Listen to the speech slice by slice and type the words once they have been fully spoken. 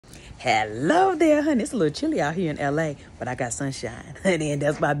Hello there, honey. It's a little chilly out here in LA, but I got sunshine, honey, and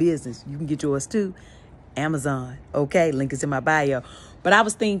that's my business. You can get yours too. Amazon, okay? Link is in my bio. But I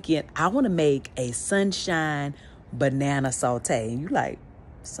was thinking, I want to make a sunshine banana saute. And you like,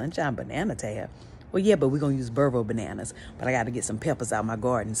 sunshine banana tab? Well, yeah, but we're going to use Burro bananas. But I got to get some peppers out of my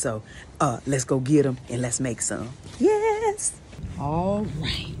garden. So let's go get them and let's make some. Yes. All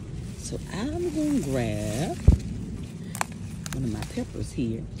right. So I'm going to grab one of my peppers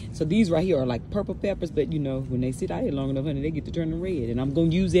here. So these right here are like purple peppers, but you know, when they sit out here long enough, honey, they get to turn to red. And I'm going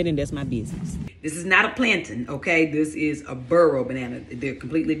to use it, and that's my business. This is not a plantain, okay? This is a Burro banana. They're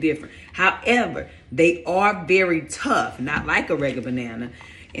completely different. However, they are very tough, not like a regular banana.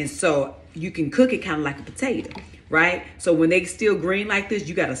 And so you can cook it kind of like a potato, right? So when they still green like this,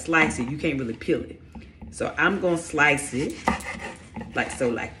 you got to slice it. You can't really peel it. So I'm going to slice it like so,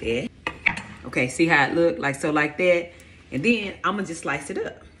 like that. Okay, see how it look? Like so, like that. And then I'm going to just slice it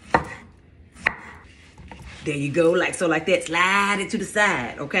up. There you go, like so, like that. Slide it to the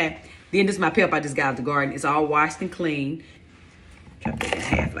side, okay? Then this is my pepper I just got out of the garden. It's all washed and clean. Cut it in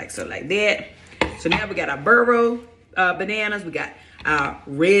half, like so, like that. So now we got our Burro bananas. We got our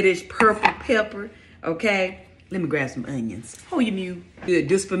reddish purple pepper, okay? Let me grab some onions. Oh, you mew. Good,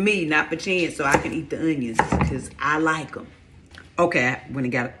 just for me, not for Chance, so I can eat the onions because I like them. Okay, when I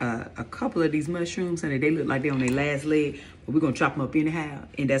got a couple of these mushrooms, honey, they look like they're on their last leg, but we're going to chop them up anyhow,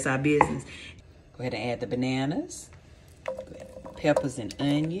 and that's our business. Go ahead and add the bananas, peppers and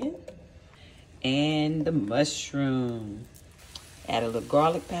onion, and the mushroom. Add a little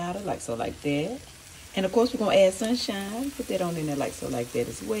garlic powder, like so, like that. And, of course, we're going to add sunshine. Put that on in there like so, like that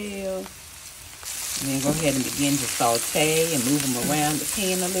as well. And then go ahead and begin to saute and move them around the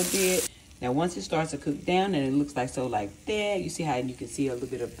pan a little bit. Now, once it starts to cook down and it looks like so, like that, you see how you can see a little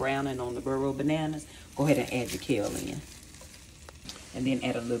bit of browning on the Burro bananas? Go ahead and add your kale in. And then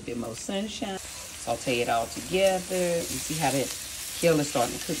add a little bit more sunshine. Saute it all together. You see how that kale is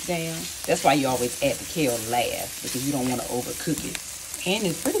starting to cook down? That's why you always add the kale last, because you don't want to overcook it. And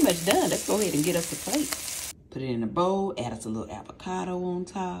it's pretty much done. Let's go ahead and get us a plate. Put it in a bowl. Add us a little avocado on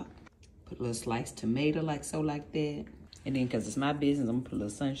top. Put a little sliced tomato like so, like that. And then, because it's my business, I'm going to put a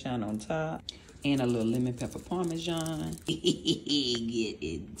little sunshine on top. And a little lemon pepper parmesan. Get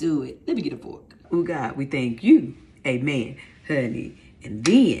it. Do it. Let me get a fork. Oh, God, we thank you. Amen, honey. And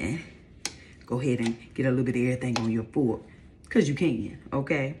then, go ahead and get a little bit of everything on your fork. Because you can,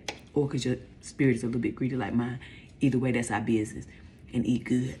 okay? Or because your spirit is a little bit greedy like mine. Either way, that's our business. And eat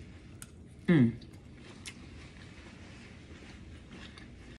good.